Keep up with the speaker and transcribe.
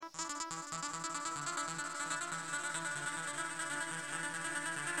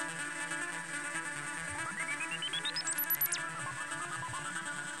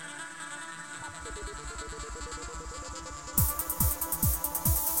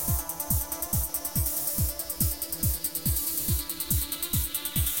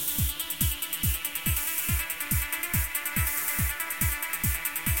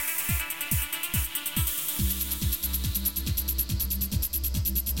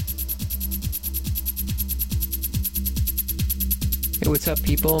Hey, what's up,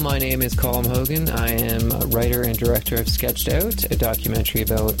 people? My name is Colm Hogan. I am a writer and director of Sketched Out, a documentary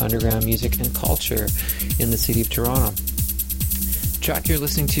about underground music and culture in the city of Toronto. The track you're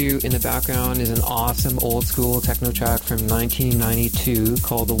listening to in the background is an awesome old-school techno track from 1992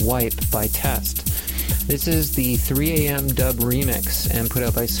 called The Wipe by Test. This is the 3 a.m. dub remix and put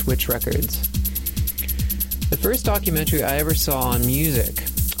out by Switch Records. The first documentary I ever saw on music,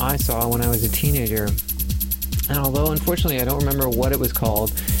 I saw when I was a teenager. And although, unfortunately, I don't remember what it was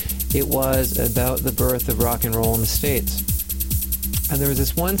called, it was about the birth of rock and roll in the States. And there was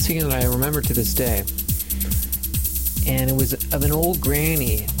this one scene that I remember to this day. And it was of an old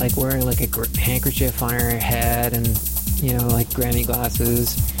granny, like wearing like a handkerchief on her head and, you know, like granny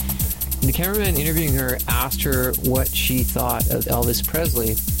glasses. And the cameraman interviewing her asked her what she thought of Elvis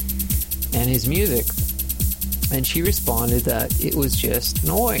Presley and his music. And she responded that it was just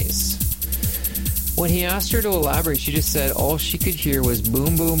noise. When he asked her to elaborate, she just said all she could hear was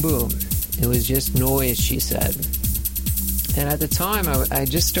boom, boom, boom. It was just noise, she said. And at the time, I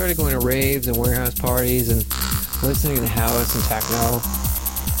just started going to raves and warehouse parties and listening to house and techno.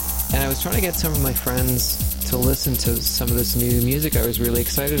 And I was trying to get some of my friends to listen to some of this new music I was really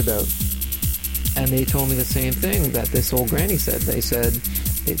excited about. And they told me the same thing that this old granny said. They said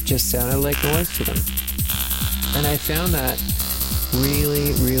it just sounded like noise to them. And I found that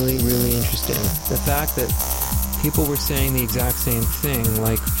really, really, really interesting. The fact that people were saying the exact same thing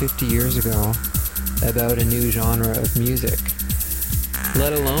like 50 years ago about a new genre of music.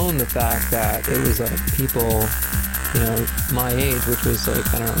 Let alone the fact that it was like people, you know, my age, which was like,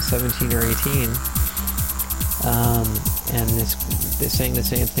 I don't know, 17 or 18, and they're saying the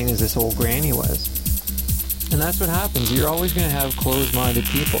same thing as this old granny was. And that's what happens. You're always going to have closed-minded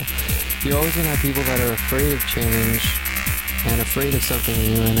people. You're always going to have people that are afraid of change and afraid of something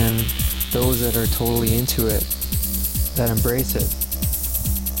new, and then those that are totally into it, that embrace it.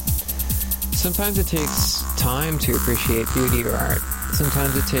 Sometimes it takes time to appreciate beauty or art.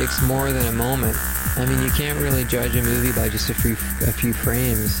 Sometimes it takes more than a moment. I mean, you can't really judge a movie by just a few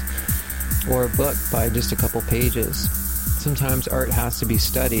frames, or a book by just a couple pages. Sometimes art has to be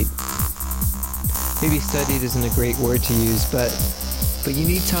studied. Maybe studied isn't a great word to use, but you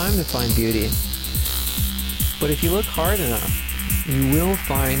need time to find beauty. But if you look hard enough, you will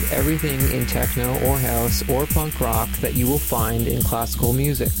find everything in techno or house or punk rock that you will find in classical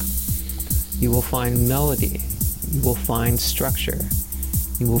music. You will find melody. You will find structure.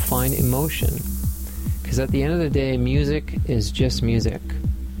 You will find emotion. Because at the end of the day, music is just music.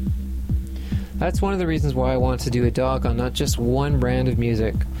 That's one of the reasons why I want to do a doc on not just one brand of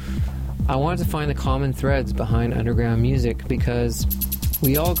music. I wanted to find the common threads behind underground music because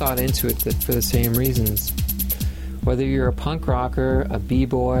we all got into it for the same reasons. Whether you're a punk rocker, a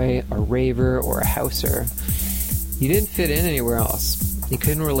b-boy, a raver, or a houser, you didn't fit in anywhere else. You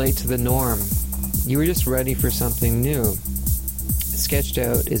couldn't relate to the norm. You were just ready for something new. Sketched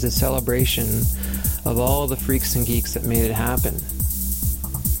Out is a celebration of all the freaks and geeks that made it happen.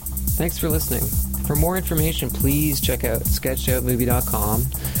 Thanks for listening. For more information, please check out sketchedoutmovie.com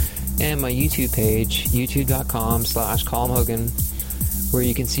and my YouTube page, youtube.com/ColmHogan, where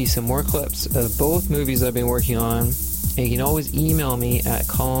you can see some more clips of both movies I've been working on. And you can always email me at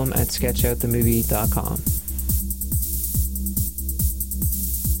colm@sketchoutthemovie.com.